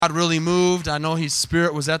God really moved. I know His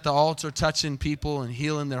Spirit was at the altar touching people and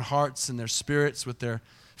healing their hearts and their spirits with their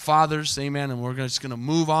fathers. Amen. And we're just going to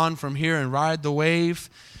move on from here and ride the wave.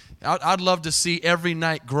 I'd love to see every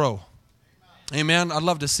night grow. Amen. I'd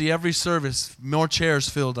love to see every service, more chairs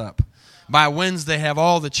filled up. By Wednesday, have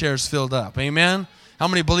all the chairs filled up. Amen. How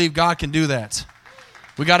many believe God can do that?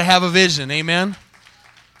 We got to have a vision. Amen.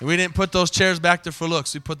 And we didn't put those chairs back there for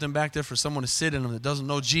looks. We put them back there for someone to sit in them that doesn't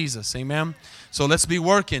know Jesus. Amen. So let's be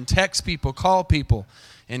working. Text people, call people,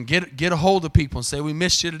 and get a hold of people and say, we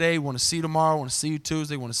missed you today. We want to see you tomorrow. We want to see you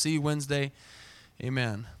Tuesday. We want to see you Wednesday.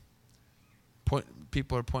 Amen.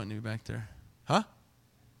 People are pointing to you back there. Huh?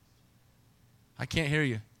 I can't hear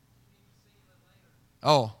you.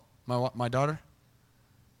 Oh, my daughter?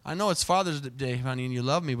 I know it's Father's Day, honey, and you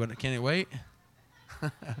love me, but can it wait?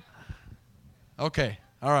 Okay.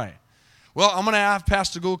 All right. Well, I'm going to have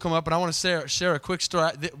Pastor Gould come up, and I want to share a quick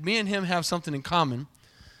story. Me and him have something in common,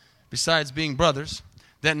 besides being brothers,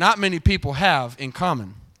 that not many people have in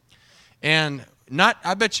common. And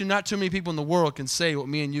I bet you not too many people in the world can say what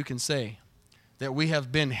me and you can say, that we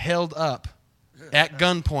have been held up at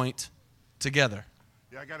gunpoint together.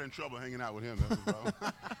 Yeah, I got in trouble hanging out with him.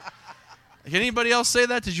 Can anybody else say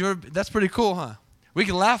that? That's pretty cool, huh? We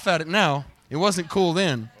can laugh at it now. It wasn't cool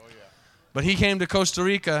then. But he came to Costa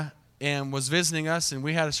Rica and was visiting us, and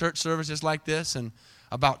we had a church service just like this, and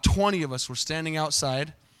about 20 of us were standing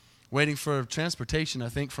outside waiting for transportation, I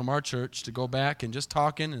think, from our church to go back and just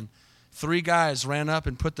talking, and 3 guys ran up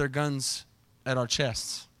and put their guns at our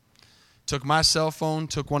chests. Took my cell phone,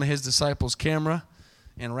 took one of his disciples' camera,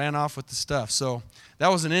 and ran off with the stuff. So that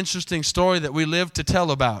was an interesting story that we lived to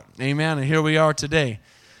tell about. Amen, and here we are today.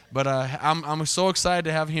 But I'm so excited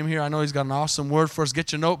to have him here. I know he's got an awesome word for us.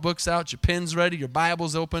 Get your notebooks out, your pens ready, your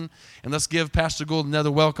Bibles open, and let's give Pastor Gould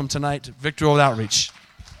another welcome tonight to Victory World Outreach.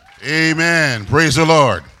 Amen. Praise the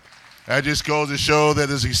Lord. That just goes to show that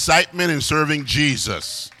there's excitement in serving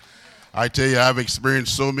Jesus. I tell you, I've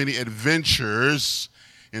experienced so many adventures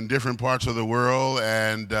in different parts of the world,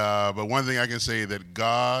 but one thing I can say that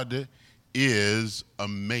God is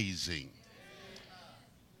amazing.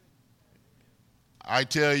 I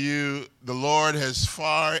tell you, the Lord has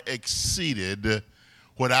far exceeded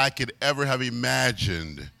what I could ever have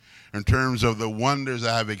imagined in terms of the wonders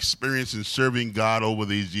I have experienced in serving God over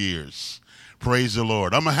these years. Praise the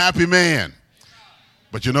Lord. I'm a happy man.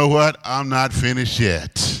 But you know what? I'm not finished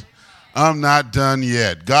yet. I'm not done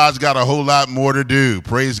yet. God's got a whole lot more to do.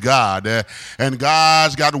 Praise God. And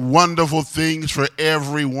God's got wonderful things for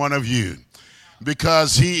every one of you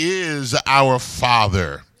because He is our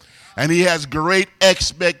Father. And He has great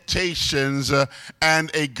expectations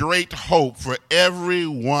and a great hope for every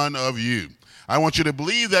one of you. I want you to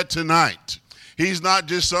believe that tonight. He's not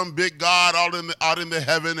just some big God out in the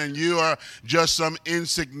heaven and you are just some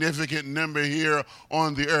insignificant number here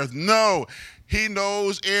on the earth. No, He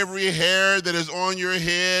knows every hair that is on your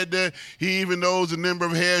head. He even knows the number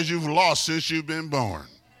of hairs you've lost since you've been born.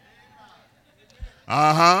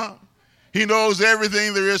 He knows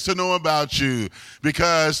everything there is to know about you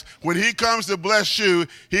because when He comes to bless you,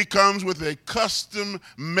 He comes with a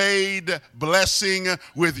custom-made blessing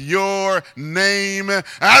with your name.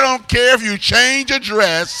 I don't care if you change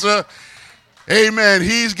address. Amen.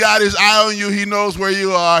 He's got His eye on you. He knows where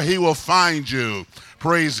you are. He will find you.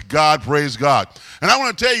 Praise God, praise God. And I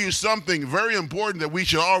want to tell you something very important that we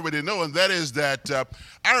should already know, and that is that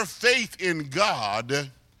our faith in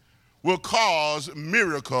God will cause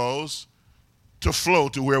miracles to flow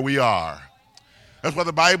to where we are. That's why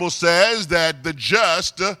the Bible says that the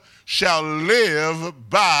just shall live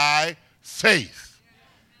by faith.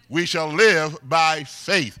 We shall live by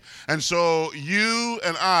faith. And so you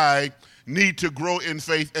and I need to grow in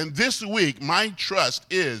faith. And this week, my trust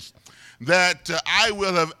is that I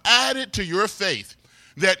will have added to your faith,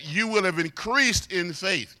 that you will have increased in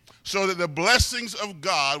faith, so that the blessings of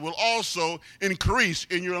God will also increase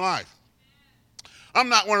in your life. I'm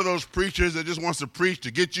not one of those preachers that just wants to preach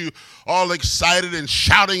to get you all excited and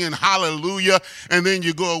shouting and hallelujah, and then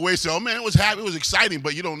you go away and say, oh man, it was happy, it was exciting,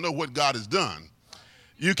 but you don't know what God has done.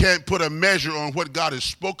 You can't put a measure on what God has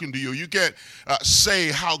spoken to you. You can't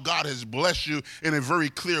say how God has blessed you in a very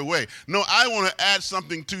clear way. No, I want to add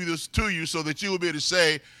something to this to you so that you will be able to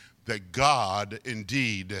say that God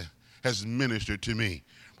indeed has ministered to me.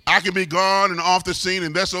 I can be gone and off the scene,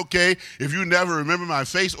 and that's okay if you never remember my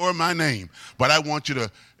face or my name. But I want you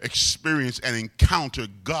to experience and encounter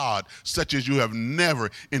God such as you have never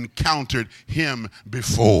encountered Him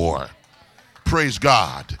before. Praise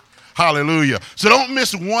God. Hallelujah. So don't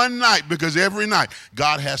miss one night, because every night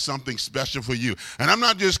God has something special for you. And I'm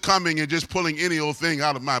not just coming and just pulling any old thing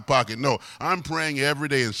out of my pocket. No, I'm praying every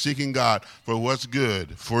day and seeking God for what's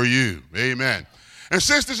good for you. Amen. And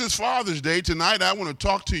since this is Father's Day, tonight I want to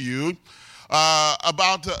talk to you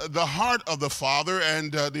about the heart of the Father.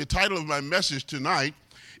 And the title of my message tonight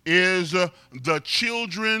is The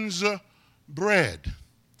Children's Bread.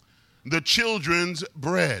 The Children's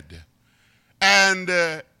Bread. And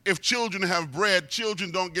if children have bread, children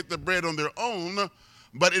don't get the bread on their own,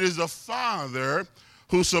 but it is a father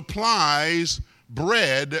who supplies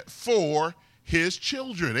bread for his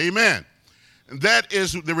children. Amen. That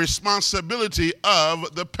is the responsibility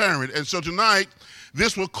of the parent. And so tonight,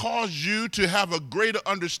 this will cause you to have a greater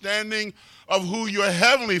understanding of who your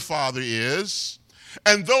heavenly Father is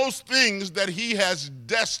and those things that he has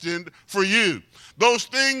destined for you, those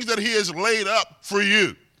things that he has laid up for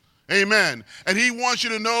you. Amen. And he wants you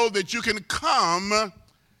to know that you can come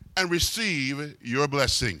and receive your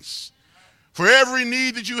blessings. For every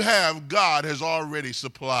need that you have, God has already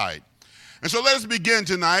supplied. And so let us begin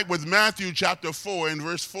tonight with Matthew chapter 4 and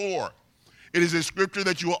verse 4. It is a scripture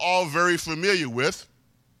that you are all very familiar with.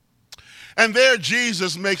 And there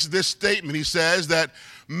Jesus makes this statement. He says that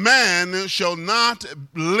man shall not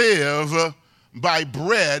live by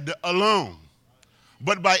bread alone,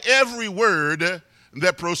 but by every word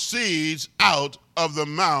that proceeds out of the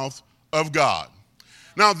mouth of God.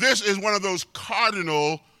 Now, this is one of those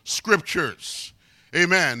cardinal scriptures.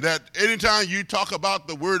 Amen. That anytime you talk about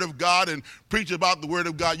the Word of God and preach about the Word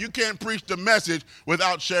of God, you can't preach the message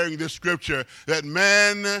without sharing this scripture, that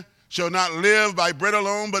man shall not live by bread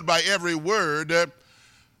alone, but by every word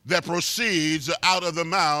that proceeds out of the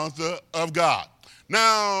mouth of God.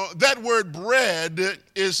 Now, that word bread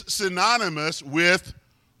is synonymous with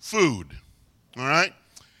food. All right?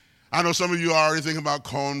 I know some of you are already thinking about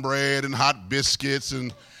cornbread and hot biscuits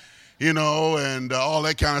and and all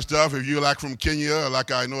that kind of stuff. If you're like from Kenya, like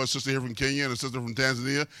I know a sister here from Kenya and a sister from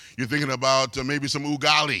Tanzania, you're thinking about maybe some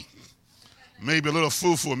ugali, maybe a little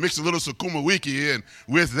fufu, mix a little sukuma wiki in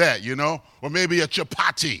with that, or maybe a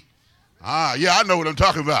chapati. Yeah, I know what I'm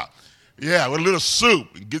talking about. Yeah, with a little soup,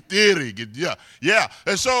 yeah.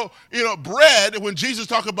 And so, bread, when Jesus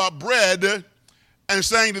talks about bread and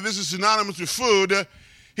saying that this is synonymous with food,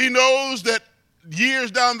 he knows that years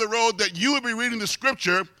down the road that you will be reading the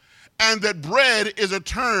scripture and that bread is a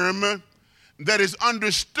term that is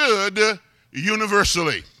understood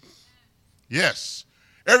universally. Yes.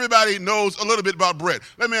 Everybody knows a little bit about bread.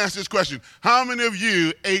 Let me ask this question. How many of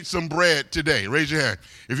you ate some bread today? Raise your hand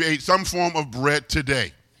if you ate some form of bread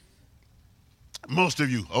today. Most of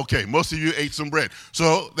you. Okay, most of you ate some bread.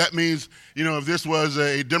 So that means, if this was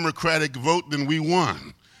a Democratic vote, then we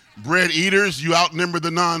won. Bread eaters, you outnumber the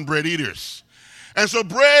non-bread eaters. And so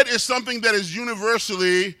bread is something that is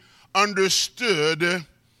universally understood.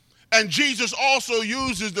 And Jesus also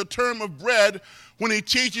uses the term of bread when he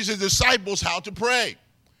teaches his disciples how to pray.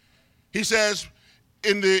 He says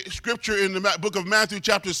in the scripture in the book of Matthew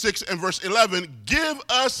chapter 6 and verse 11, give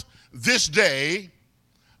us this day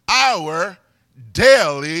our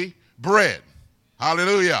daily bread.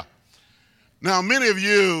 Hallelujah. Now, many of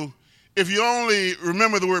you, if you only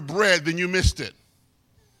remember the word bread, then you missed it.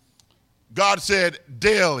 God said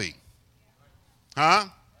daily.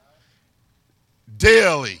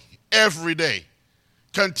 Daily, every day,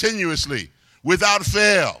 continuously, without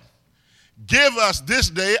fail. Give us this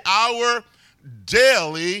day our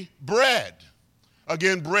daily bread.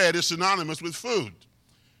 Again, bread is synonymous with food.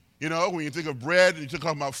 When you think of bread and you're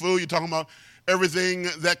talking about food, you're talking about everything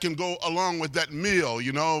that can go along with that meal,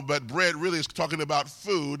 but bread really is talking about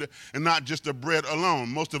food and not just the bread alone.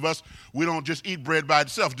 Most of us, we don't just eat bread by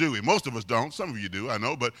itself, do we? Most of us don't. Some of you do, I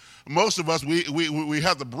know, but most of us, we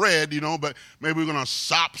have the bread, but maybe we're going to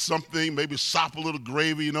sop something, maybe sop a little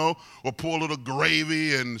gravy, or pour a little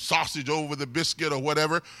gravy and sausage over the biscuit or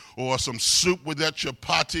whatever, or some soup with that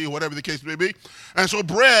chapati or whatever the case may be. And so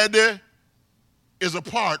bread is a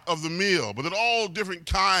part of the meal, but there are all different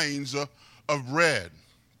kinds of bread.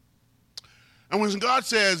 And when God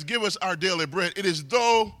says, give us our daily bread, it is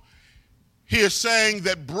though he is saying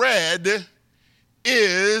that bread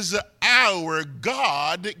is our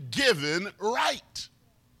God-given right.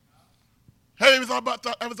 Have you ever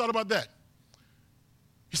thought about that?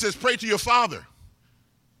 He says, pray to your Father.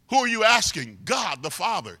 Who are you asking? God, the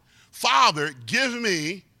Father. Father, give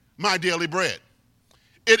me my daily bread.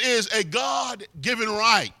 It is a God-given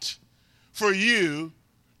right for you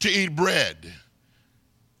to eat bread.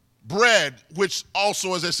 Bread, which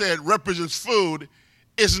also, as I said, represents food,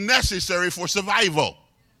 is necessary for survival.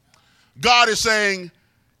 God is saying,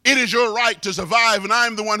 It is your right to survive, and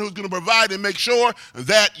I'm the one who's going to provide and make sure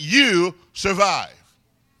that you survive.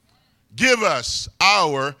 Give us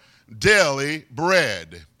our daily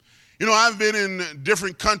bread. You know, I've been in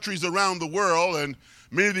different countries around the world, and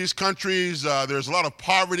many of these countries, there's a lot of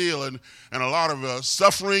poverty and a lot of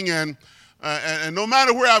suffering, and no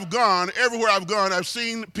matter where I've gone, everywhere I've gone, I've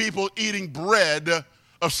seen people eating bread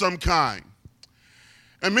of some kind.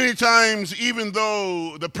 And many times, even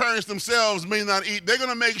though the parents themselves may not eat, they're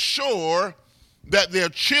going to make sure that their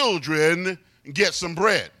children get some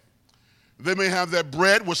bread. They may have that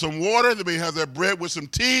bread with some water. They may have that bread with some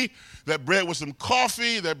tea, that bread with some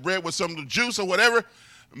coffee, that bread with some juice or whatever.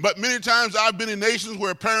 But many times I've been in nations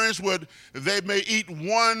where parents they may eat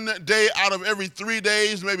one day out of every 3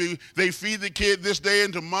 days. Maybe they feed the kid this day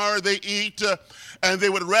and tomorrow they eat, and they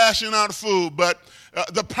would ration out food. But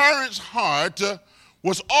the parent's heart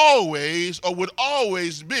was always or would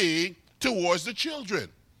always be towards the children.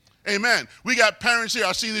 Amen. We got parents here.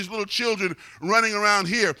 I see these little children running around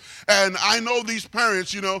here. And I know these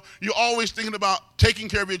parents, you know, you're always thinking about taking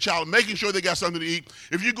care of your child, making sure they got something to eat.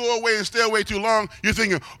 If you go away and stay away too long, you're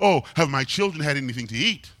thinking, oh, have my children had anything to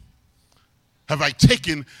eat? Have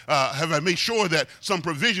I made sure that some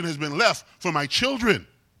provision has been left for my children?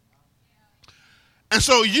 And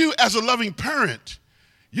so you, as a loving parent,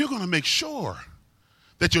 you're going to make sure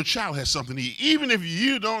that your child has something to eat, even if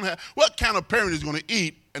you don't have. What kind of parent is going to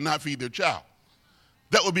eat and not feed their child?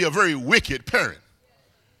 That would be a very wicked parent.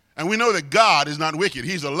 And we know that God is not wicked.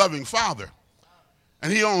 He's a loving Father.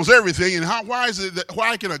 And he owns everything. And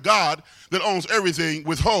why can a God that owns everything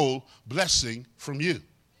withhold blessing from you?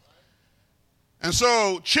 And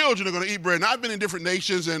so children are going to eat bread. And I've been in different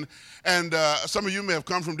nations, and some of you may have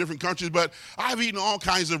come from different countries, but I've eaten all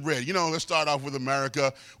kinds of bread. You know, let's start off with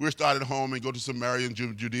America. We're started home and go to Samaria and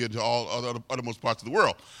Judea, to all othermost parts of the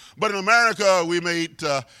world. But in America, we made,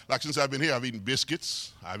 like since I've been here, I've eaten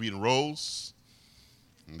biscuits, I've eaten rolls,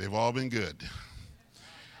 and they've all been good.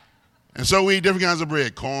 And so we eat different kinds of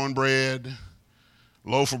bread: cornbread,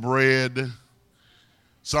 loaf of bread.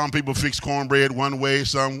 Some people fix cornbread one way,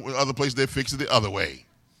 some other places they fix it the other way.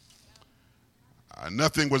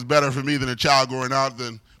 Nothing was better for me than a child growing up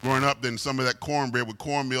than some of that cornbread with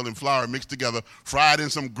cornmeal and flour mixed together, fried in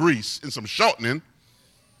some grease, in some shortening,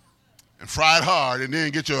 and fried hard, and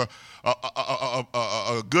then get you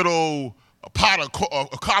a good old pot of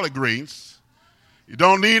collard greens. You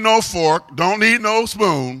don't need no fork, don't need no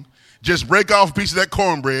spoon. Just break off a piece of that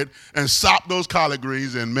cornbread and sop those collard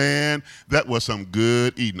greens, and man, that was some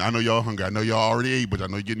good eating. I know y'all hungry. I know y'all already ate, but I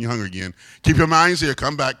know you're getting hungry again. Keep your minds here.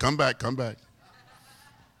 Come back, come back, come back.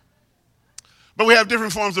 But we have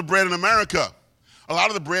different forms of bread in America. A lot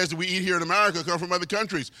of the breads that we eat here in America come from other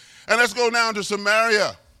countries. And let's go down to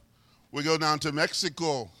Samaria. We go down to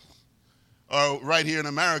Mexico. Or right here in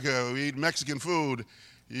America, we eat Mexican food.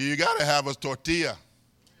 You got to have a tortilla.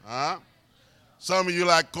 Huh? Some of you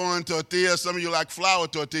like corn tortillas, some of you like flour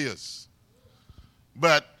tortillas.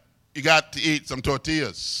 But you got to eat some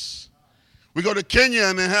tortillas. We go to Kenya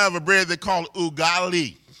and they have a bread they call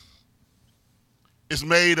ugali. It's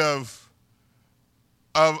made of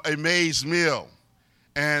a maize meal.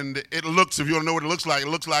 And it looks, if you don't know what it looks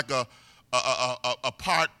like a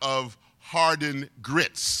part of hardened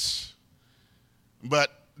grits.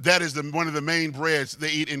 But that is one of the main breads they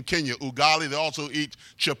eat in Kenya, ugali. They also eat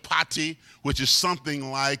chapati, which is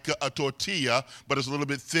something like a tortilla, but it's a little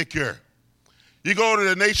bit thicker. You go to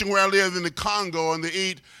the nation where I live in the Congo, and they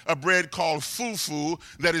eat a bread called fufu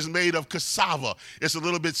that is made of cassava. It's a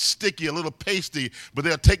little bit sticky, a little pasty, but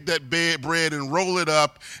they'll take that bread and roll it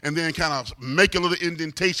up and then kind of make a little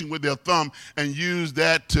indentation with their thumb and use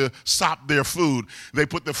that to sop their food. They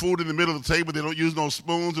put the food in the middle of the table. They don't use no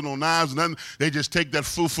spoons and no knives, nothing. They just take that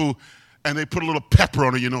fufu and they put a little pepper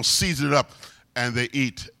on it, season it up, and they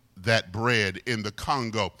eat that bread in the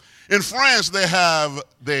Congo. In France, they have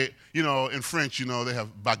in French, they have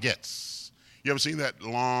baguettes. You ever seen that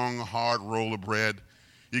long, hard roll of bread?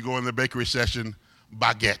 You go in the bakery section,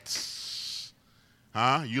 baguettes.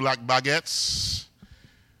 Huh? You like baguettes?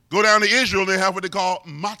 Go down to Israel, they have what they call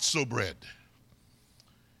matzo bread.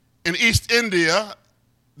 In East India,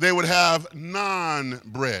 they would have naan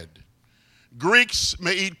bread. Greeks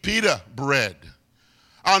may eat pita bread.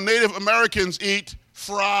 Our Native Americans eat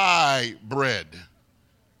fry bread.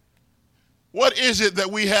 What is it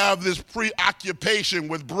that we have this preoccupation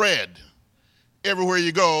with bread? Everywhere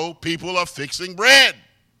you go, people are fixing bread.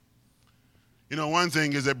 One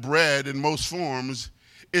thing is that bread in most forms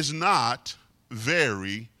is not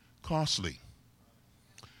very costly.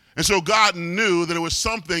 And so God knew that it was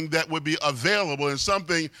something that would be available and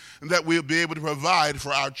something that we'll be able to provide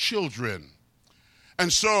for our children.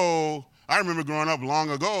 And so I remember growing up long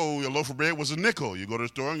ago, a loaf of bread was a nickel. You go to the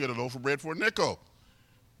store and get a loaf of bread for a nickel.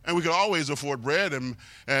 And we could always afford bread. And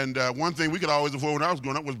one thing we could always afford when I was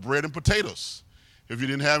growing up was bread and potatoes. If you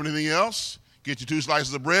didn't have anything else, get you 2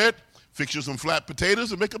 slices of bread, fix you some flat potatoes,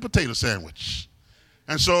 and make a potato sandwich.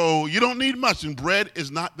 And so you don't need much, and bread is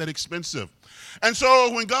not that expensive. And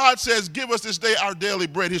so when God says, give us this day our daily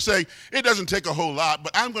bread, he's saying, it doesn't take a whole lot,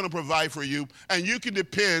 but I'm going to provide for you, and you can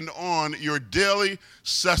depend on your daily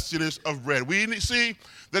sustenance of bread. We see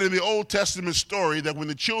that in the Old Testament story that when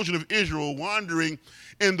the children of Israel were wandering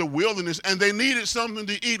in the wilderness and they needed something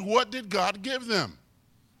to eat, what did God give them?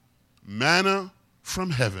 Manna from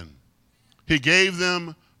heaven. He gave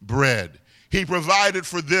them bread. He provided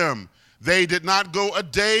for them. They did not go a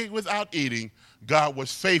day without eating. God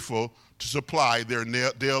was faithful to supply their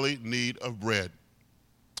daily need of bread.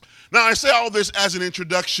 Now, I say all this as an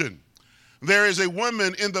introduction. There is a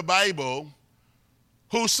woman in the Bible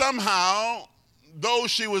who somehow, though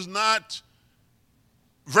she was not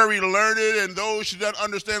very learned and though she didn't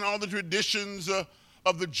understand all the traditions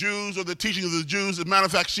of the Jews or the teachings of the Jews, as a matter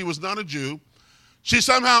of fact, she was not a Jew, she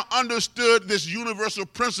somehow understood this universal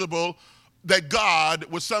principle that God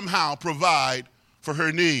would somehow provide for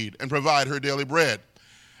her need and provide her daily bread.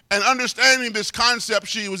 And understanding this concept,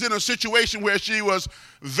 she was in a situation where she was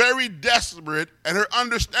very desperate, and her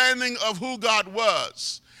understanding of who God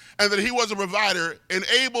was and that he was a provider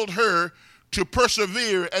enabled her to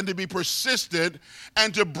persevere and to be persistent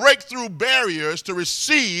and to break through barriers to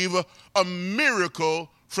receive a miracle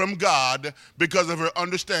from God because of her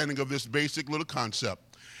understanding of this basic little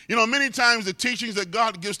concept. You know, many times the teachings that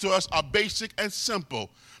God gives to us are basic and simple.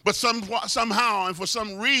 But somehow and for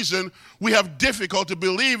some reason, we have difficulty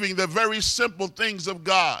believing the very simple things of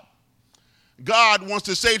God. God wants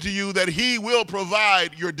to say to you that he will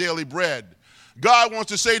provide your daily bread. God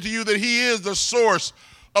wants to say to you that he is the source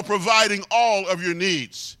of providing all of your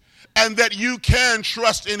needs and that you can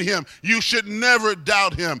trust in him. You should never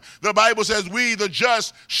doubt him. The Bible says, we, the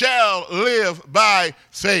just, shall live by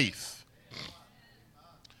faith.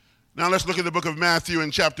 Now let's look at the book of Matthew in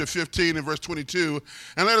chapter 15 and verse 22,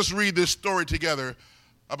 and let us read this story together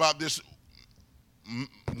about this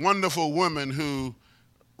wonderful woman who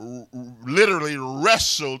literally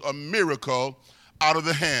wrestled a miracle out of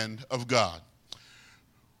the hand of God.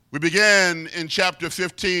 We began in chapter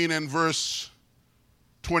 15 and verse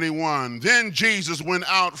 21. Then Jesus went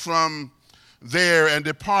out from there and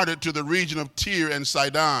departed to the region of Tyre and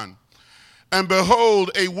Sidon. And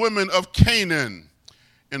behold, a woman of Canaan.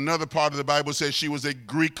 In another part of the Bible says she was a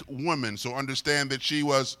Greek woman. So understand that she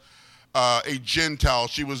was a Gentile.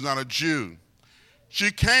 She was not a Jew.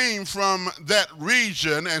 She came from that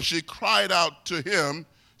region and she cried out to him,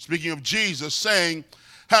 speaking of Jesus, saying,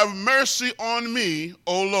 have mercy on me,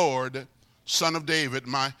 O Lord, Son of David.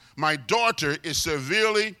 My daughter is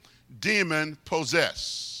severely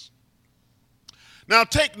demon-possessed. Now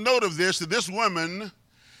take note of this, that this woman,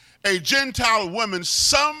 a Gentile woman,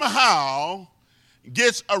 somehow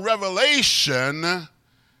gets a revelation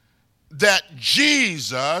that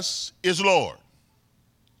Jesus is Lord.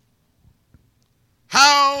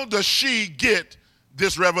 How does she get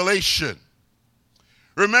this revelation?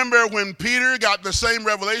 Remember when Peter got the same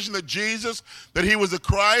revelation that Jesus, that he was the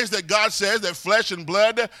Christ, that God says that flesh and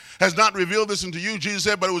blood has not revealed this unto you. Jesus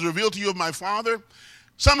said, but it was revealed to you of my Father.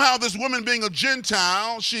 Somehow this woman being a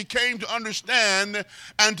Gentile, she came to understand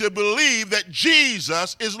and to believe that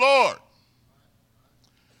Jesus is Lord.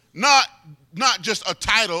 Not just a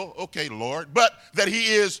title, okay, Lord, but that he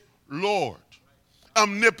is Lord.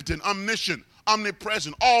 Omnipotent, omniscient,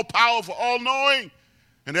 omnipresent, all-powerful, all-knowing,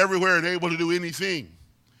 and everywhere and able to do anything.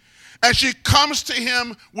 And she comes to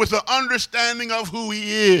him with an understanding of who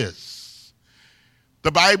he is.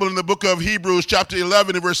 The Bible in the book of Hebrews chapter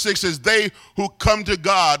 11 and verse 6 says, they who come to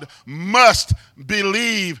God must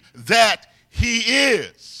believe that he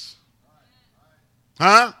is.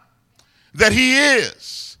 That he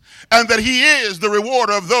is. And that he is the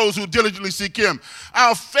rewarder of those who diligently seek him.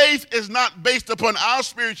 Our faith is not based upon our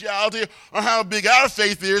spirituality or how big our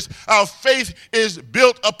faith is. Our faith is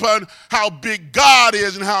built upon how big God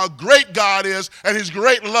is and how great God is and his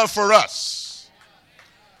great love for us.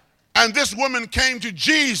 And this woman came to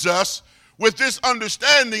Jesus with this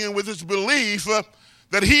understanding and with this belief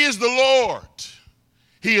that he is the Lord.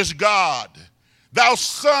 He is God. Thou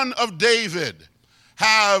Son of David,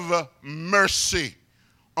 have mercy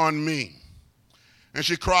on me. And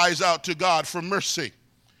she cries out to God for mercy.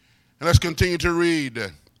 And let's continue to read.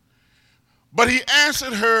 But he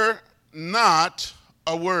answered her not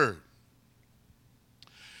a word.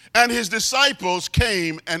 And his disciples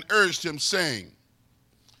came and urged him, saying,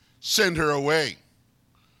 send her away,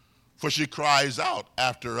 for she cries out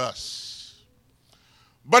after us.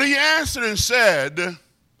 But he answered and said,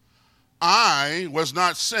 I was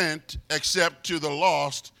not sent except to the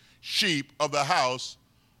lost sheep of the house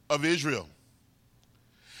of Israel.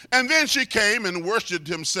 And then she came and worshipped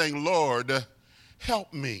him, saying, Lord,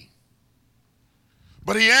 help me.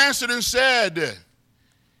 But he answered and said,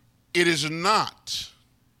 it is not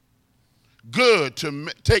good to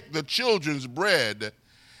take the children's bread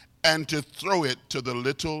and to throw it to the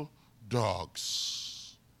little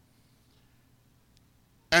dogs.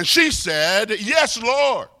 And she said, yes,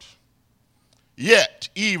 Lord. Yet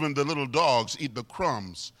even the little dogs eat the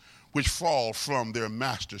crumbs which fall from their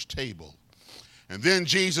master's table. And then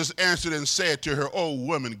Jesus answered and said to her, O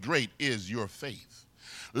woman, great is your faith.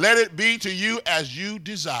 Let it be to you as you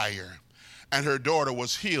desire. And her daughter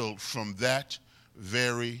was healed from that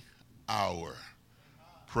very hour.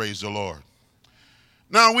 Praise the Lord.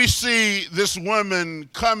 Now we see this woman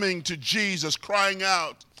coming to Jesus, crying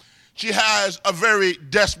out. She has a very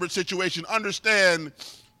desperate situation. Understand,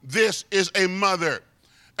 this is a mother.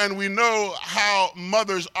 And we know how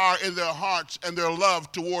mothers are in their hearts and their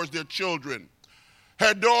love towards their children.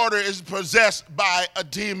 Her daughter is possessed by a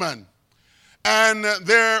demon. And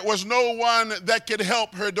there was no one that could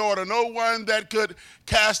help her daughter, no one that could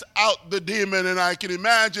cast out the demon. And I can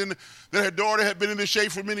imagine that her daughter had been in this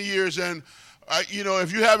shape for many years. And,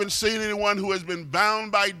 if you haven't seen anyone who has been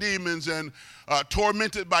bound by demons and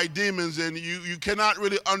tormented by demons, and you cannot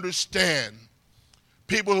really understand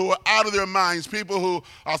people who are out of their minds, people who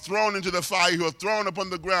are thrown into the fire, who are thrown upon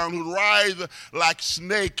the ground, who writhe like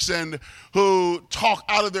snakes and who talk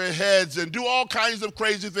out of their heads and do all kinds of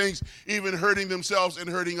crazy things, even hurting themselves and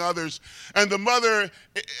hurting others. And the mother,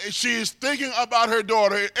 she is thinking about her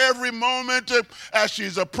daughter every moment as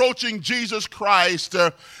she's approaching Jesus Christ.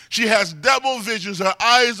 She has double visions, her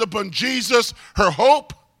eyes upon Jesus, her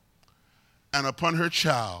hope, and upon her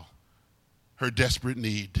child, her desperate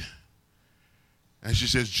need. And she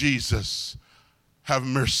says, Jesus, have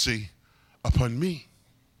mercy upon me.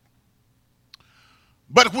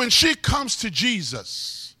 But when she comes to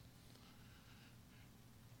Jesus,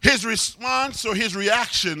 his response or his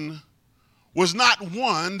reaction was not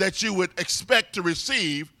one that you would expect to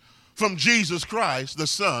receive from Jesus Christ, the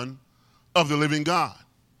Son of the living God.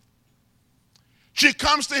 She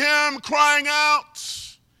comes to him crying out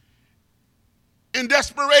in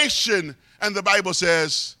desperation, and the Bible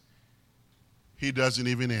says, he doesn't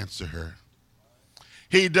even answer her.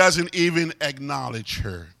 He doesn't even acknowledge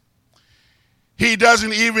her. He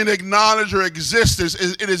doesn't even acknowledge her existence.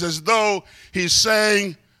 It is as though he's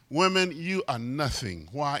saying, women, you are nothing.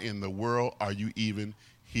 Why in the world are you even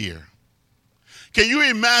here? Can you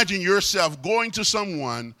imagine yourself going to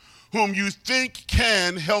someone whom you think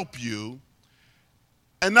can help you,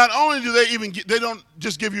 and not only do they don't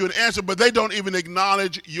just give you an answer, but they don't even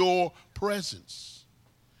acknowledge your presence.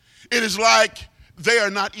 It is like they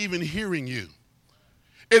are not even hearing you.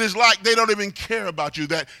 It is like they don't even care about you,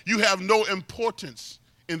 that you have no importance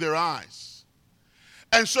in their eyes.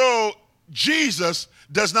 And so Jesus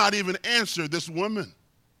does not even answer this woman.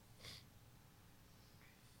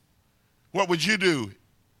 What would you do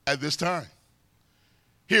at this time?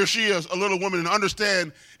 Here she is, a little woman, and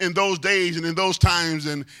understand in those days and in those times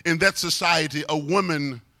and in that society, a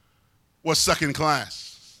woman was second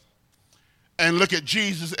class. And look at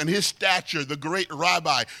Jesus and his stature, the great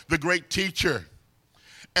rabbi, the great teacher.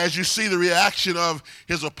 As you see the reaction of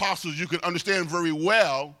his apostles, you can understand very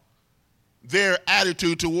well their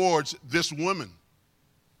attitude towards this woman.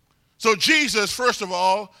 So Jesus, first of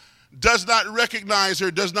all, does not recognize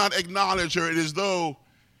her, does not acknowledge her. It is as though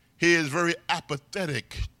he is very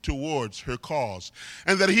apathetic towards her cause,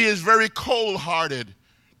 and that he is very cold-hearted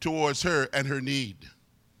towards her and her need.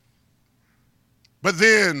 But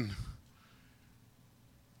then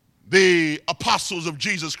the apostles of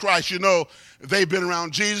Jesus Christ, they've been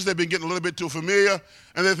around Jesus, they've been getting a little bit too familiar,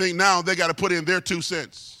 and they think now they got to put in their 2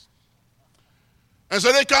 cents. And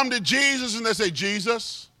so they come to Jesus and they say,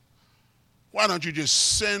 Jesus, why don't you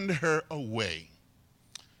just send her away?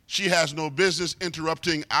 She has no business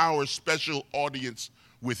interrupting our special audience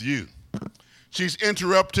with you. She's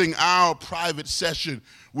interrupting our private session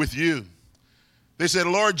with you. They said,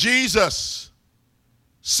 Lord Jesus,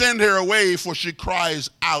 send her away, for she cries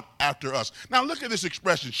out after us. Now look at this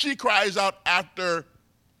expression. She cries out after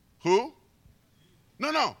who?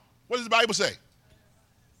 No. What does the Bible say?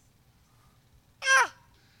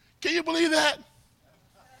 Can you believe that?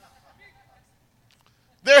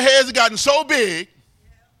 Their heads have gotten so big,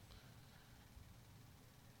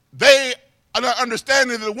 they are not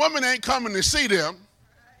understanding that the woman ain't coming to see them.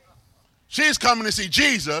 She's coming to see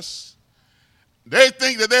Jesus. They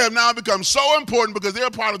think that they have now become so important because they're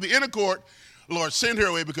part of the inner court. Lord, send her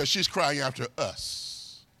away because she's crying after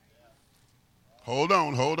us. Hold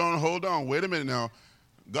on. Wait a minute now.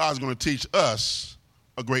 God's going to teach us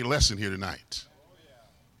a great lesson here tonight.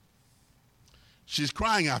 She's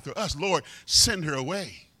crying after us. Lord, send her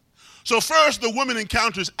away. So first, the woman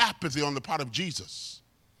encounters apathy on the part of Jesus.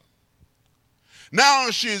 Now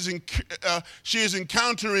she is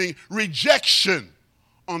encountering rejection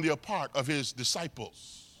on the part of his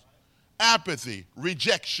disciples. Apathy,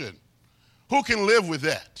 rejection. Who can live with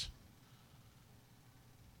that?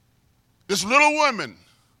 This little woman,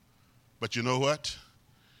 but you know what?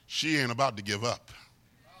 She ain't about to give up.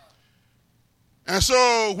 And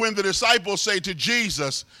so when the disciples say to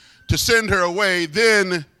Jesus to send her away,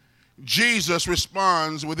 then Jesus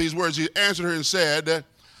responds with these words. He answered her and said,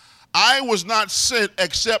 I was not sent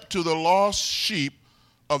except to the lost sheep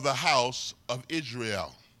of the house of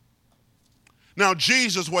Israel. Now,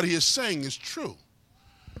 Jesus, what he is saying is true.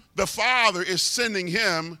 The Father is sending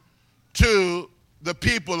him to the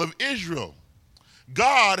people of Israel.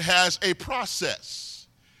 God has a process.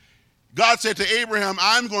 God said to Abraham,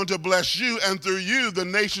 I'm going to bless you, and through you the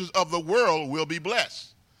nations of the world will be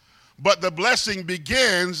blessed. But the blessing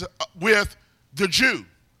begins with the Jew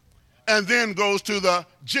and then goes to the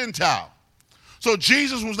Gentile. So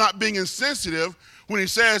Jesus was not being insensitive when he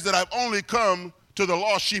says that I've only come to the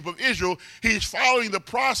lost sheep of Israel. He's following the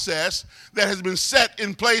process that has been set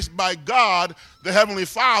in place by God, the Heavenly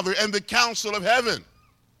Father, and the council of heaven.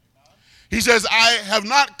 He says, I have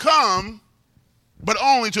not come but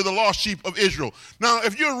only to the lost sheep of Israel. Now,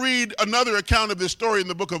 if you read another account of this story in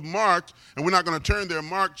the book of Mark, and we're not going to turn there,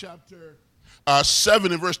 Mark chapter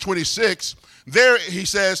 7 and verse 26, there he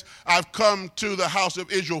says, I've come to the house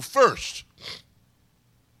of Israel first,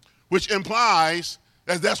 which implies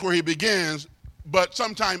that that's where he begins, but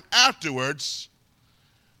sometime afterwards,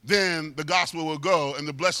 then the gospel will go and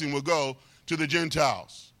the blessing will go to the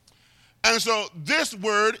Gentiles. And so this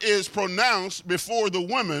word is pronounced before the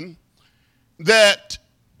woman that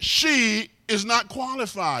she is not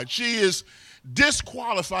qualified. She is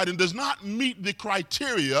disqualified and does not meet the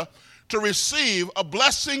criteria to receive a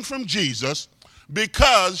blessing from Jesus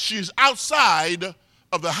because she's outside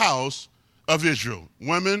of the house of Israel.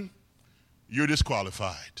 Women, you're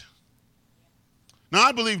disqualified. Now,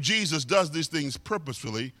 I believe Jesus does these things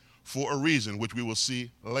purposefully for a reason, which we will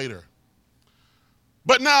see later.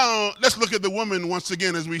 But now, let's look at the woman once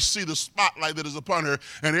again as we see the spotlight that is upon her,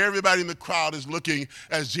 and everybody in the crowd is looking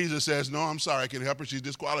as Jesus says, no, I'm sorry, I can't help her. She's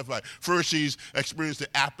disqualified. First, she's experienced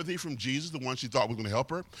the apathy from Jesus, the one she thought was going to help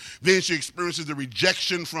her. Then she experiences the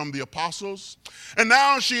rejection from the apostles. And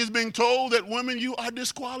now she is being told that, women, you are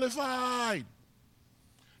disqualified.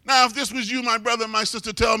 Now, if this was you, my brother and my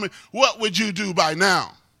sister, tell me, what would you do by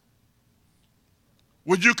now?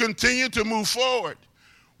 Would you continue to move forward?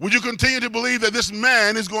 Would you continue to believe that this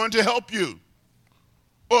man is going to help you?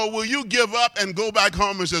 Or will you give up and go back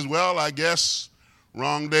home and say, well, I guess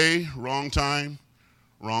wrong day, wrong time,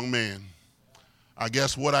 wrong man. I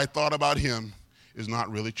guess what I thought about him is not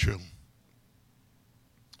really true.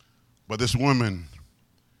 But this woman,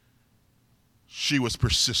 she was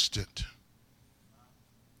persistent.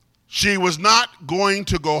 She was not going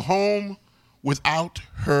to go home without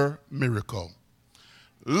her miracle.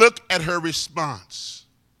 Look at her response.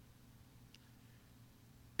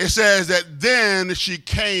 It says that then she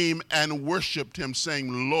came and worshiped him,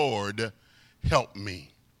 saying, Lord, help me.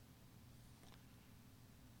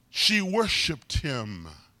 She worshiped him.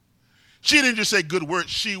 She didn't just say good words.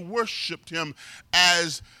 She worshiped him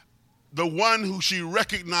as the one who she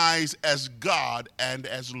recognized as God and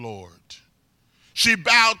as Lord. She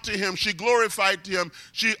bowed to him. She glorified him.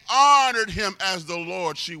 She honored him as the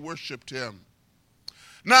Lord. She worshiped him.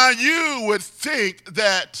 Now, you would think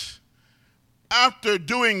that after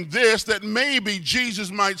doing this, that maybe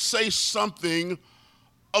Jesus might say something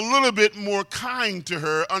a little bit more kind to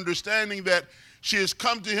her, understanding that she has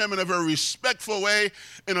come to him in a very respectful way,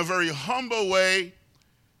 in a very humble way,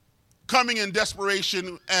 coming in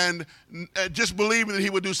desperation and just believing that he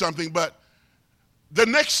would do something. But the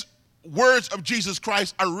next words of Jesus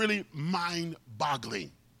Christ are really mind-boggling.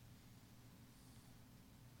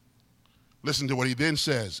 Listen to what he then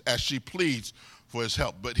says as she pleads for his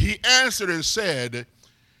help. But he answered and said,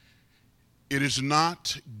 it is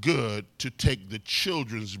not good to take the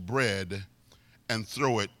children's bread and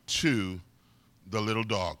throw it to the little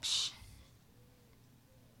dogs.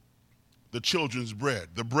 The children's bread,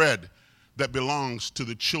 the bread that belongs to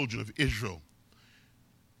the children of Israel.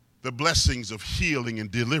 the blessings of healing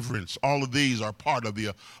and deliverance, all of these are part of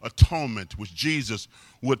the atonement which Jesus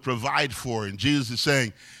would provide for. And Jesus is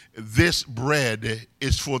saying, this bread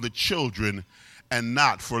is for the children and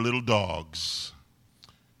not for little dogs.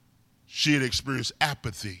 She had experienced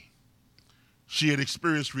apathy. She had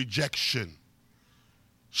experienced rejection.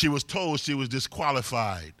 She was told she was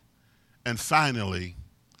disqualified. And finally,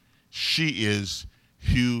 she is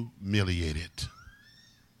humiliated.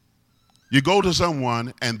 You go to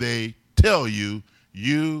someone and they tell you,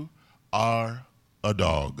 you are a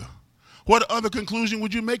dog. What other conclusion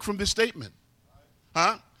would you make from this statement?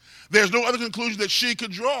 Huh? There's no other conclusion that she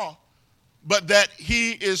could draw but that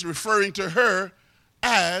he is referring to her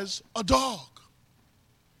as a dog.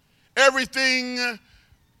 Everything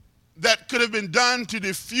that could have been done to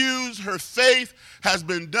diffuse her faith has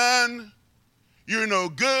been done. You're no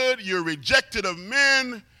good. You're rejected of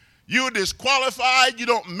men. You're disqualified. You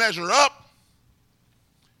don't measure up.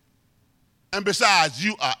 And besides,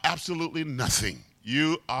 you are absolutely nothing.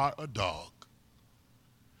 You are a dog.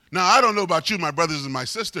 Now, I don't know about you, my brothers and my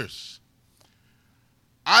sisters.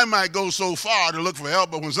 I might go so far to look for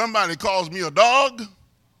help, but when somebody calls me a dog,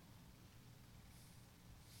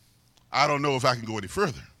 I don't know if I can go any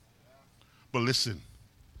further. But listen,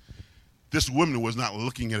 this woman was not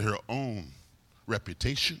looking at her own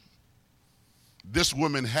reputation. This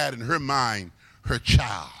woman had in her mind her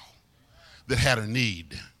child that had a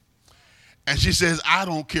need. And she says, I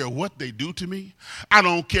don't care what they do to me. I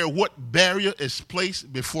don't care what barrier is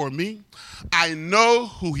placed before me. I know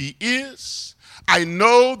who he is. I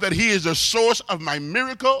know that he is the source of my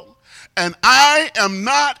miracle. And I am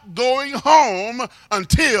not going home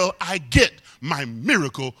until I get my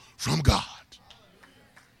miracle from God.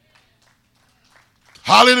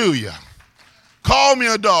 Hallelujah. Call me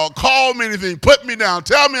a dog. Call me anything. Put me down.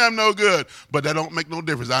 Tell me I'm no good. But that don't make no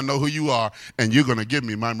difference. I know who you are, and you're going to give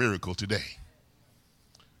me my miracle today.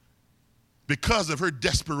 Because of her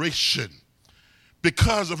desperation,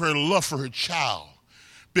 because of her love for her child,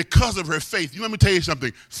 because of her faith. Let me tell you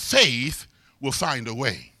something. Faith will find a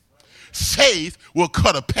way. Faith will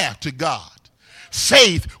cut a path to God.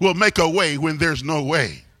 Faith will make a way when there's no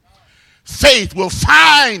way. Faith will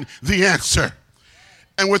find the answer.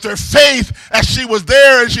 And with her faith, as she was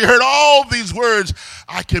there and she heard all these words,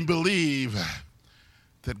 I can believe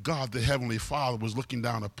that God, the Heavenly Father, was looking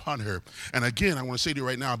down upon her. And again, I want to say to you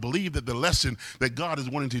right now, I believe that the lesson that God is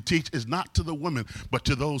wanting to teach is not to the women, but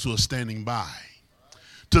to those who are standing by.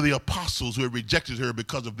 To the apostles who have rejected her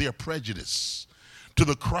because of their prejudice. To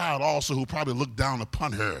the crowd also who probably looked down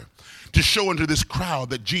upon her. To show unto this crowd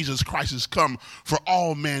that Jesus Christ has come for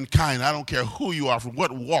all mankind. I don't care who you are, from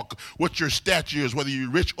what walk, what your stature is, whether you're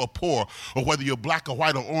rich or poor, or whether you're black or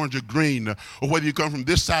white or orange or green, or whether you come from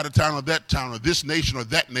this side of town or that town, or this nation or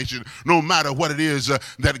that nation, no matter what it is,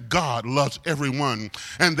 that God loves everyone,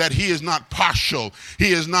 and that he is not partial,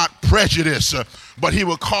 he is not prejudiced, but he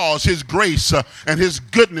will cause his grace and his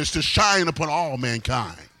goodness to shine upon all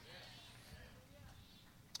mankind.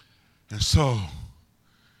 And so,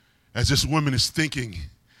 as this woman is thinking,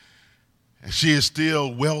 and she is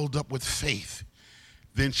still welled up with faith,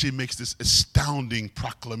 then she makes this astounding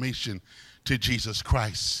proclamation to Jesus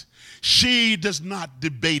Christ. She does not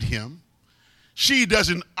debate him. She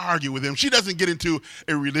doesn't argue with him. She doesn't get into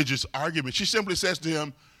a religious argument. She simply says to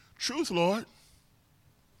him, truth, Lord.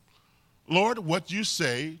 Lord, what you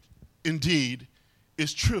say indeed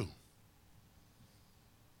is true.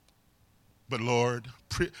 But Lord,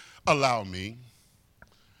 allow me.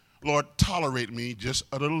 Lord, tolerate me just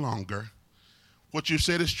a little longer. What you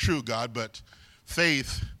said is true, God, but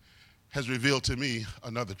faith has revealed to me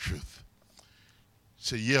another truth.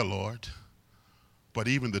 Say, yeah, Lord, but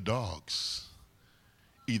even the dogs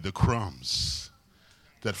eat the crumbs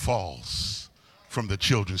that falls from the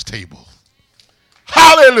children's table.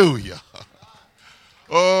 Hallelujah.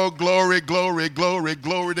 Oh, glory, glory, glory,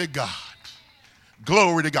 glory to God.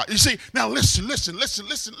 Glory to God. You see, now listen.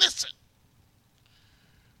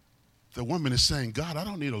 The woman is saying, God, I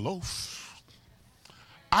don't need a loaf.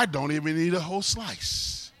 I don't even need a whole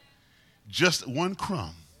slice. Just one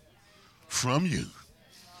crumb from you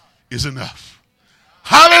is enough.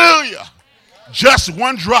 Hallelujah. Just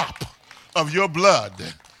one drop of your blood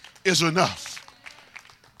is enough.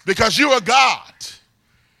 Because you are God.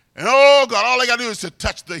 And oh God, all I got to do is to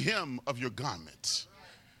touch the hem of your garment.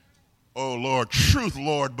 Oh Lord, truth,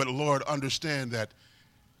 Lord, but Lord, understand that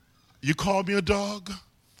you call me a dog.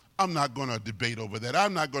 I'm not going to debate over that.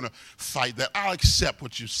 I'm not going to fight that. I'll accept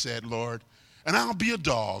what you said, Lord, and I'll be a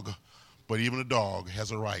dog. But even a dog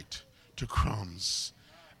has a right to crumbs.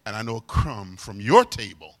 And I know a crumb from your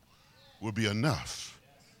table will be enough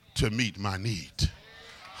to meet my need.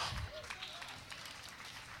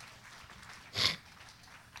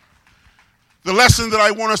 The lesson that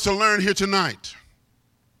I want us to learn here tonight.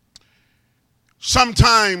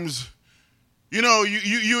 Sometimes,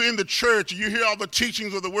 you're in the church, you hear all the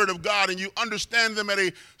teachings of the Word of God, and you understand them at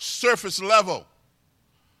a surface level.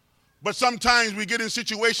 But sometimes we get in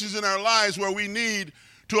situations in our lives where we need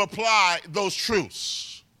to apply those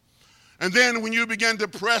truths. And then when you begin to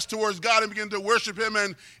press towards God and begin to worship Him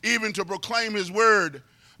and even to proclaim His Word,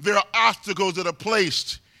 there are obstacles that are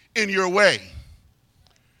placed in your way.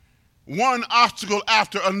 One obstacle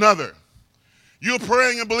after another. You're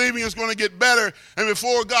praying and believing it's going to get better, and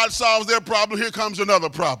before God solves their problem, here comes another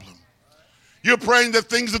problem. You're praying that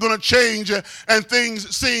things are going to change, and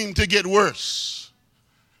things seem to get worse.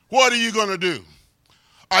 What are you going to do?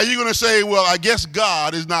 Are you going to say, well, I guess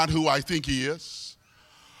God is not who I think He is?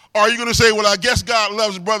 Or are you going to say, well, I guess God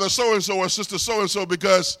loves brother so-and-so or sister so-and-so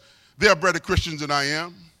because they're better Christians than I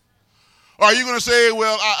am? Or are you going to say,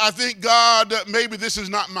 well, I think God, maybe this is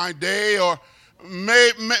not my day, or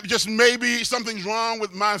just maybe something's wrong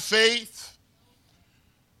with my faith?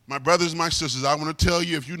 My brothers and my sisters, I want to tell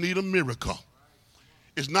you, if you need a miracle,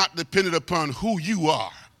 it's not dependent upon who you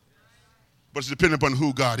are, but it's dependent upon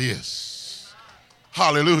who God is.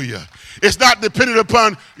 Hallelujah. It's not dependent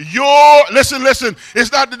upon listen,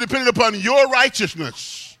 it's not dependent upon your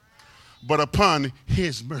righteousness, but upon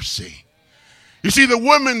His mercy. You see, the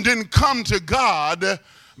woman didn't come to God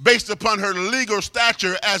based upon her legal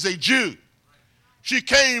stature as a Jew. She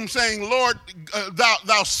came saying, Lord,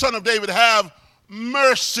 thou son of David, have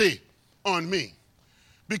mercy on me.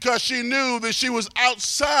 Because she knew that she was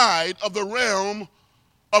outside of the realm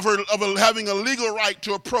of having a legal right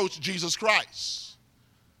to approach Jesus Christ.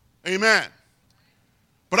 Amen.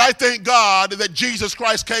 But I thank God that Jesus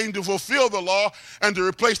Christ came to fulfill the law and to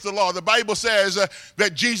replace the law. The Bible says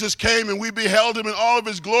that Jesus came and we beheld Him in all of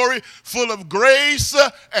His glory, full of grace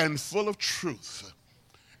and full of truth.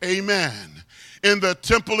 Amen. In the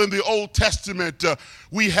temple in the Old Testament,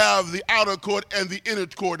 we have the outer court and the inner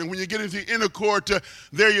court. And when you get into the inner court,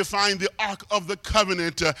 there you find the Ark of the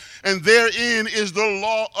Covenant. And therein is the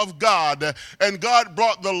law of God. And God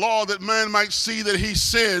brought the law that man might see that he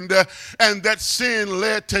sinned, and that sin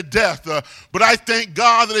led to death. But I thank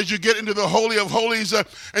God that as you get into the Holy of Holies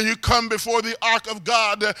and you come before the Ark of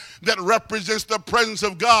God that represents the presence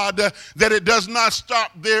of God, that it does not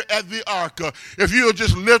stop there at the Ark. If you will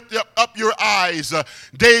just lift up your eyes,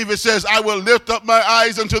 David says, I will lift up my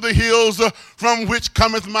eyes unto the hills from which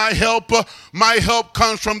cometh my help. My help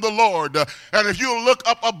comes from the Lord. And if you look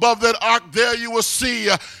up above that ark, there you will see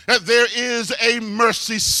that there is a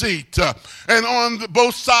mercy seat. And on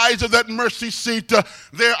both sides of that mercy seat,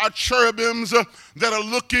 there are cherubims that are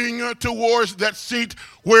looking towards that seat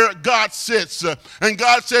where God sits. And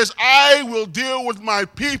God says, I will deal with my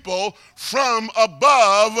people from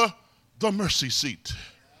above the mercy seat.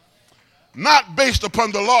 Not based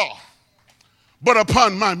upon the law, but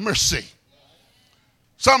upon my mercy.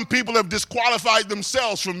 Some people have disqualified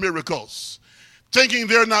themselves from miracles, thinking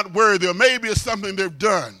they're not worthy, or maybe it's something they've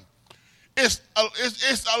done. It's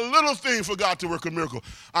a little thing for God to work a miracle.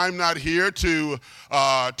 I'm not here to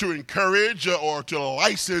encourage or to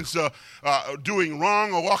license doing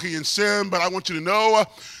wrong or walking in sin, but I want you to know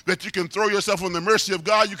that you can throw yourself on the mercy of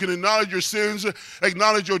God. You can acknowledge your sins,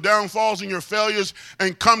 acknowledge your downfalls and your failures,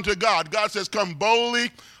 and come to God. God says, come boldly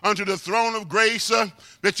unto the throne of grace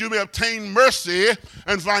that you may obtain mercy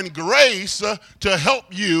and find grace to help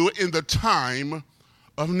you in the time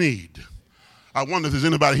of need. I wonder if there's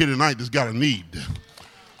anybody here tonight that's got a need.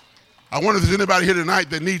 I wonder if there's anybody here tonight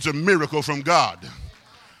that needs a miracle from God.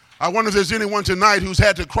 I wonder if there's anyone tonight who's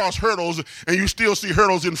had to cross hurdles and you still see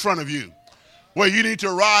hurdles in front of you, where you need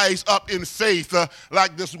to rise up in faith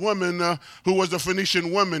like this woman who was a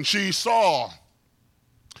Phoenician woman. She saw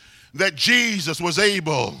that Jesus was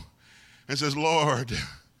able and says, Lord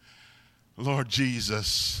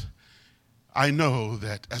Jesus, I know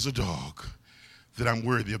that as a dog, that I'm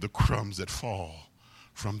worthy of the crumbs that fall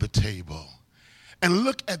from the table. And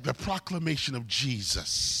look at the proclamation of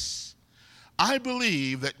Jesus. I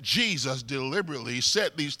believe that Jesus deliberately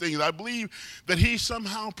said these things. I believe that he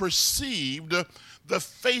somehow perceived the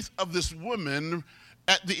faith of this woman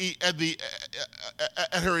at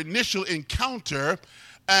her initial encounter.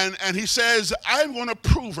 And he says, I'm going to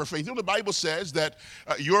prove her faith. You know, the Bible says that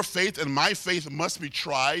your faith and my faith must be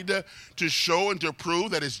tried to show and to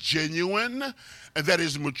prove that it's genuine, and that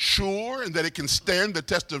is mature, and that it can stand the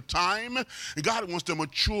test of time. And God wants to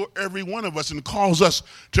mature every one of us and calls us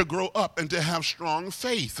to grow up and to have strong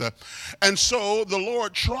faith. And so the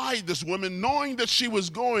Lord tried this woman, knowing that she was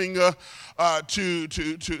going to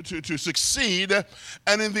succeed.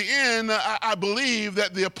 And in the end, I believe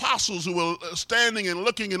that the apostles who were standing and looking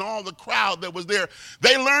looking and all the crowd that was there,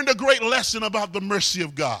 they learned a great lesson about the mercy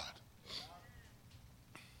of God.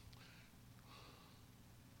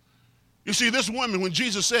 You see, this woman, when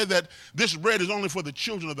Jesus said that this bread is only for the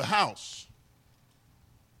children of the house,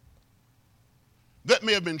 that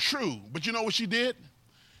may have been true, but you know what she did?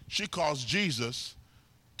 She caused Jesus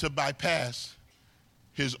to bypass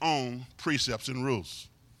his own precepts and rules.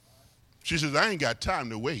 She says, I ain't got time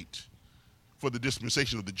to wait for the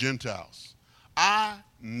dispensation of the Gentiles. I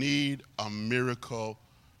need a miracle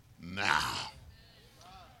now.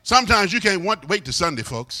 Sometimes you can't wait to Sunday,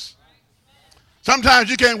 folks. Sometimes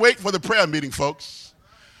you can't wait for the prayer meeting, folks.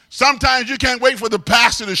 Sometimes you can't wait for the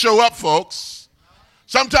pastor to show up, folks.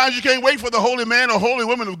 Sometimes you can't wait for the holy man or holy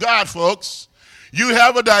woman of God, folks. You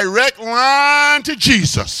have a direct line to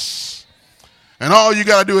Jesus. And all you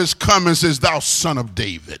got to do is come and says, thou son of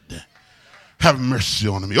David, have mercy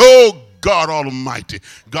on me. Oh, God Almighty,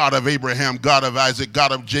 God of Abraham, God of Isaac,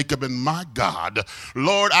 God of Jacob, and my God.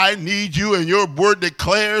 Lord, I need you, and your word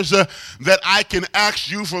declares that I can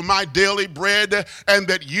ask you for my daily bread and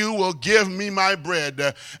that you will give me my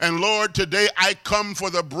bread. And Lord, today I come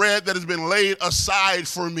for the bread that has been laid aside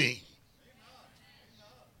for me.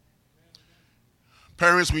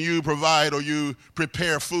 Parents, when you provide or you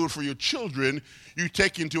prepare food for your children, you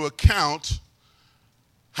take into account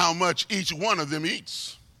how much each one of them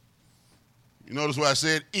eats. You notice what I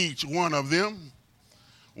said, each one of them.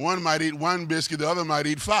 One might eat one biscuit, the other might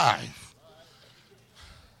eat 5.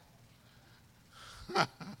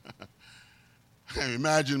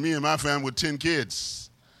 Imagine me and my family with 10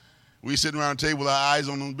 kids. We sitting around the table with our eyes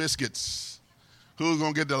on those biscuits. Who's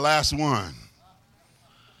going to get the last one?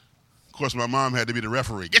 Of course, my mom had to be the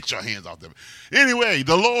referee. Get your hands off them. Anyway,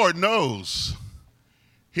 the Lord knows.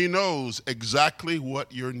 He knows exactly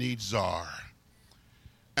what your needs are.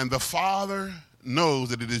 And the Father knows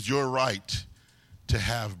that it is your right to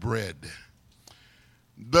have bread.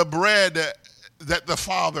 The bread that the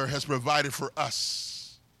Father has provided for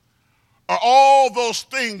us are all those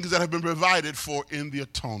things that have been provided for in the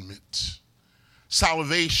atonement.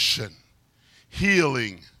 Salvation,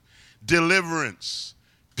 healing, deliverance,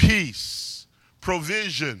 peace,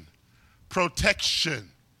 provision, protection,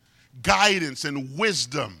 guidance and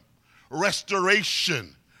wisdom,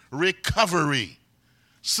 restoration, recovery,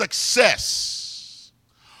 success.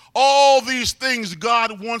 All these things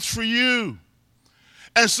God wants for you.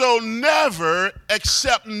 And so never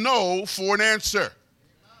accept no for an answer.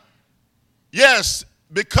 Yes,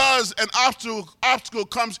 because an obstacle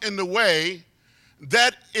comes in the way,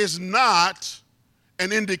 that is not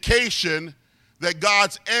an indication that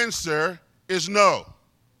God's answer is no.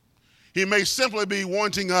 He may simply be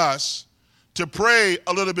wanting us to pray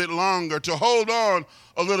a little bit longer, to hold on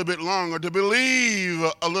a little bit longer, to believe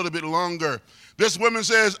a little bit longer. This woman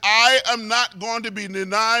says, I am not going to be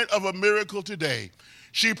denied of a miracle today.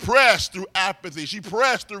 She pressed through apathy. She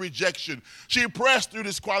pressed through rejection. She pressed through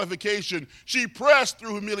disqualification. She pressed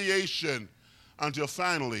through humiliation until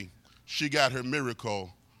finally she got her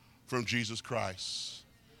miracle from Jesus Christ.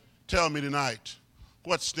 Tell me tonight,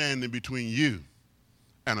 what's standing between you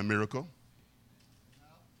and a miracle?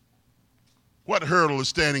 What hurdle is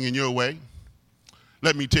standing in your way?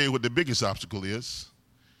 Let me tell you what the biggest obstacle is.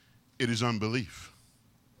 It is unbelief.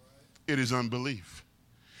 It is unbelief.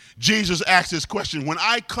 Jesus asked this question, when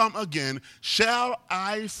I come again, shall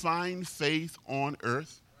I find faith on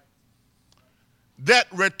earth? That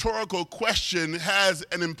rhetorical question has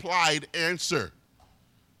an implied answer,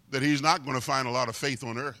 that he's not going to find a lot of faith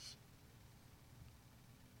on earth.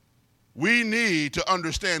 We need to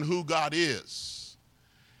understand who God is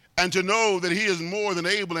and to know that he is more than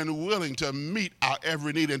able and willing to meet our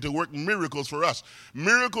every need and to work miracles for us.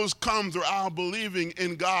 Miracles come through our believing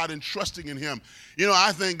in God and trusting in him. You know,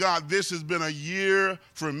 I thank God this has been a year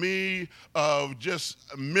for me of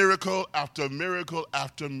just miracle after miracle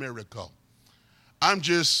after miracle. I'm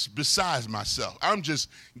just besides myself. I'm just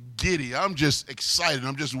giddy. I'm just excited.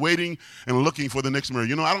 I'm just waiting and looking for the next miracle.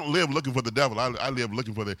 You know, I don't live looking for the devil. I live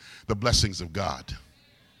looking for the blessings of God.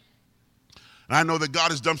 And I know that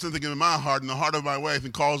God has done something in my heart and the heart of my wife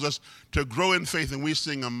and calls us to grow in faith, and we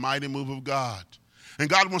sing a mighty move of God. And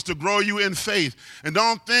God wants to grow you in faith. And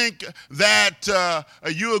don't think that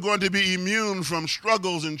you are going to be immune from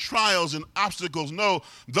struggles and trials and obstacles. No,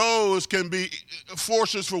 those can be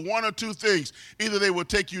forces for one or two things. Either they will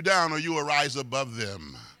take you down or you will rise above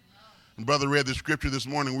them. And brother read the scripture this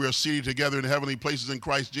morning. We are seated together in heavenly places in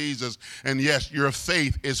Christ Jesus. And yes, your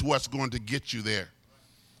faith is what's going to get you there.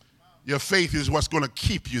 Your faith is what's going to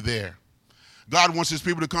keep you there. God wants his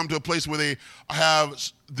people to come to a place where they have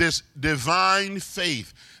this divine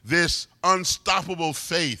faith, this unstoppable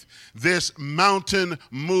faith, this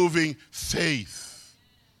mountain-moving faith.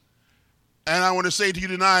 And I want to say to you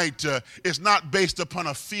tonight, it's not based upon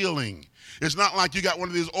a feeling. It's not like you got one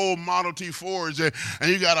of these old Model T Fords and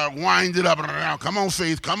you got to wind it up. Come on,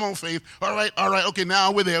 faith. Come on, faith. All right. Okay,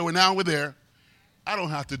 now we're there. Now we're there. I don't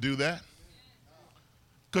have to do that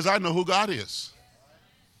because I know who God is.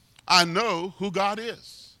 I know who God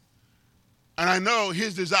is. And I know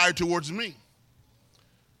his desire towards me.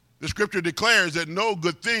 The scripture declares that no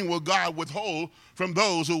good thing will God withhold from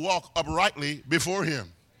those who walk uprightly before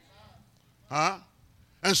him.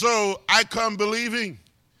 And so I come believing.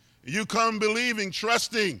 You come believing,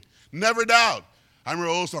 trusting, never doubt. I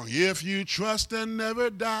remember an old song, if you trust and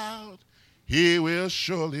never doubt, he will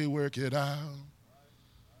surely work it out.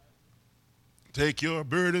 Take your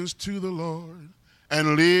burdens to the Lord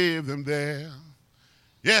and leave them there.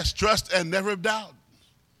 Yes, trust and never doubt.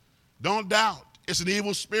 Don't doubt. It's an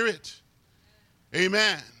evil spirit.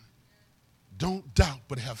 Amen. Don't doubt,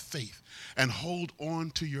 but have faith and hold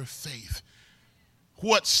on to your faith.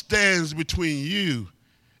 What stands between you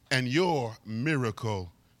and your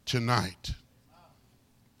miracle tonight?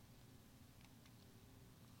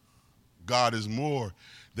 God is more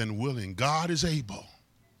than willing. God is able.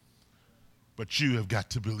 But you have got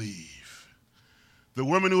to believe. The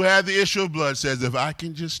woman who had the issue of blood says, if I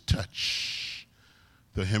can just touch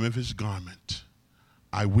the hem of his garment,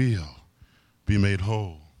 I will be made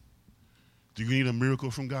whole. Do you need a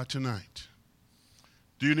miracle from God tonight?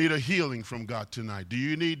 Do you need a healing from God tonight? Do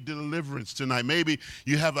you need deliverance tonight? Maybe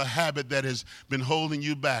you have a habit that has been holding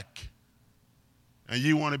you back and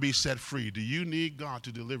you want to be set free. Do you need God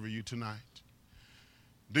to deliver you tonight?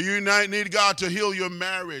 Do you need God to heal your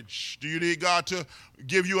marriage? Do you need God to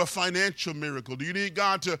give you a financial miracle? Do you need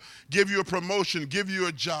God to give you a promotion, give you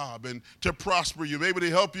a job, and to prosper you? Maybe to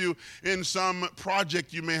help you in some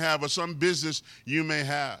project you may have or some business you may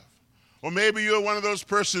have. Or maybe you're one of those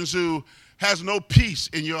persons who has no peace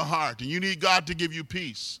in your heart and you need God to give you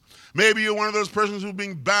peace. Maybe you're one of those persons who's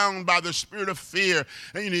being bound by the spirit of fear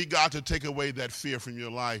and you need God to take away that fear from your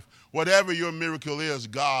life. Whatever your miracle is,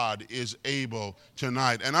 God is able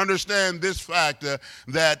tonight. And understand this fact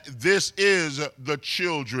that this is the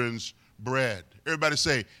children's bread. Everybody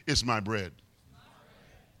say, it's my bread.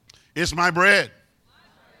 It's my bread.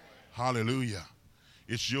 Hallelujah.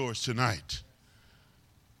 It's yours tonight.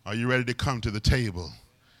 Are you ready to come to the table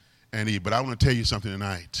and eat? But I want to tell you something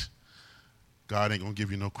tonight. God ain't going to give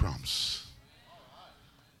you no crumbs.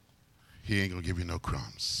 He ain't going to give you no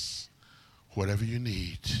crumbs. Whatever you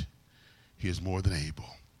need, he is more than able.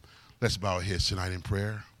 Let's bow our heads tonight in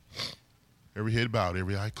prayer. Every head bowed,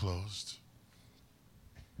 every eye closed.